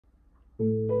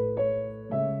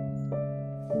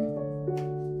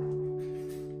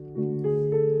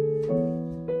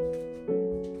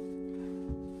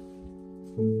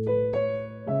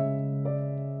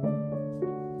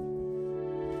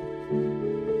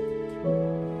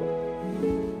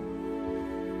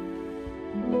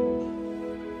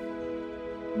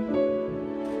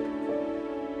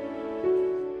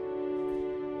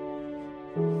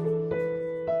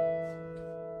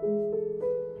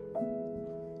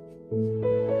Hello,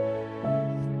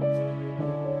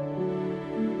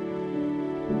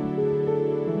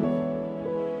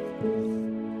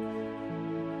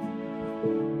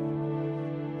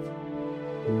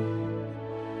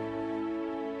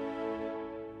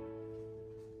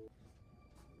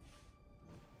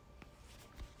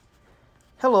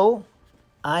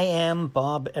 I am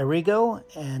Bob Arrigo,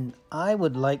 and I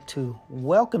would like to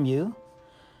welcome you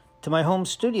to my home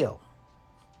studio.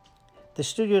 The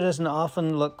studio doesn't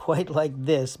often look quite like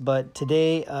this, but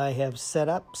today I have set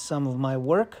up some of my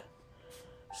work,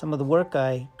 some of the work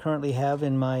I currently have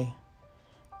in my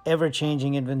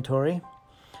ever-changing inventory.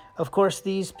 Of course,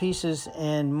 these pieces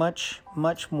and much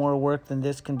more work than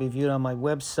this can be viewed on my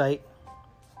website,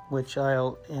 which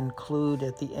I'll include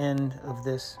at the end of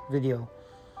this video.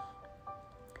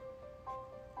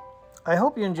 I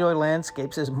hope you enjoy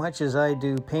landscapes as much as I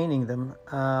do painting them.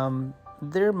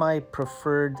 They're my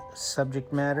preferred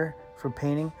subject matter for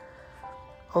painting,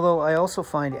 although I also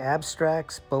find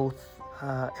abstracts both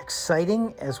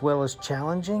exciting as well as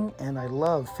challenging, and I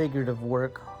love figurative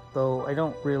work, though I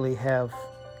don't really have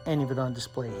any of it on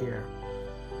display here.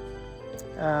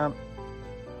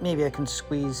 Maybe I can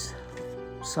squeeze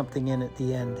something in at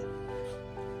the end.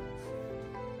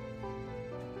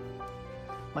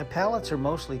 My palettes are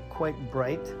mostly quite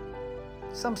bright.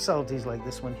 Some subtleties like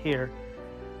this one here,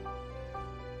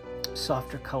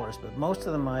 softer colors, but most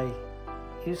of them I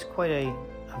use quite a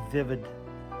vivid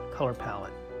color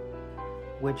palette,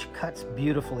 which cuts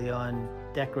beautifully on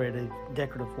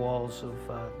decorative walls of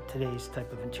today's type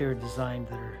of interior design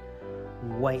that are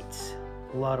whites,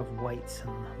 a lot of whites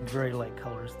and very light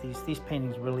colors. These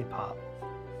paintings really pop,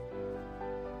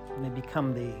 and they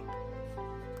become the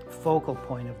focal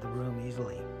point of the room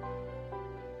easily.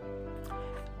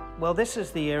 Well, this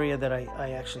is the area that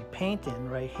I actually paint in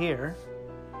right here.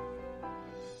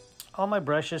 All my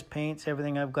brushes, paints,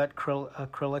 everything. I've got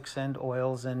acrylics and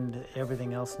oils and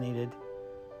everything else needed.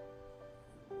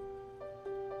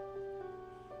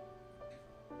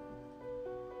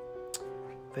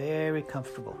 Very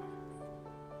comfortable.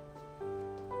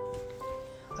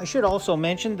 I should also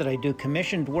mention that I do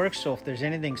commissioned work, so if there's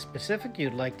anything specific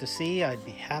you'd like to see, I'd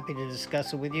be happy to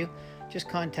discuss it with you. Just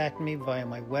contact me via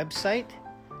my website.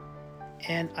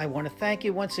 And I want to thank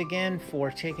you once again for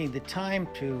taking the time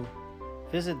to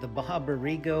visit the Bob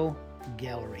Arrigo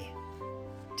Gallery.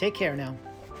 Take care now.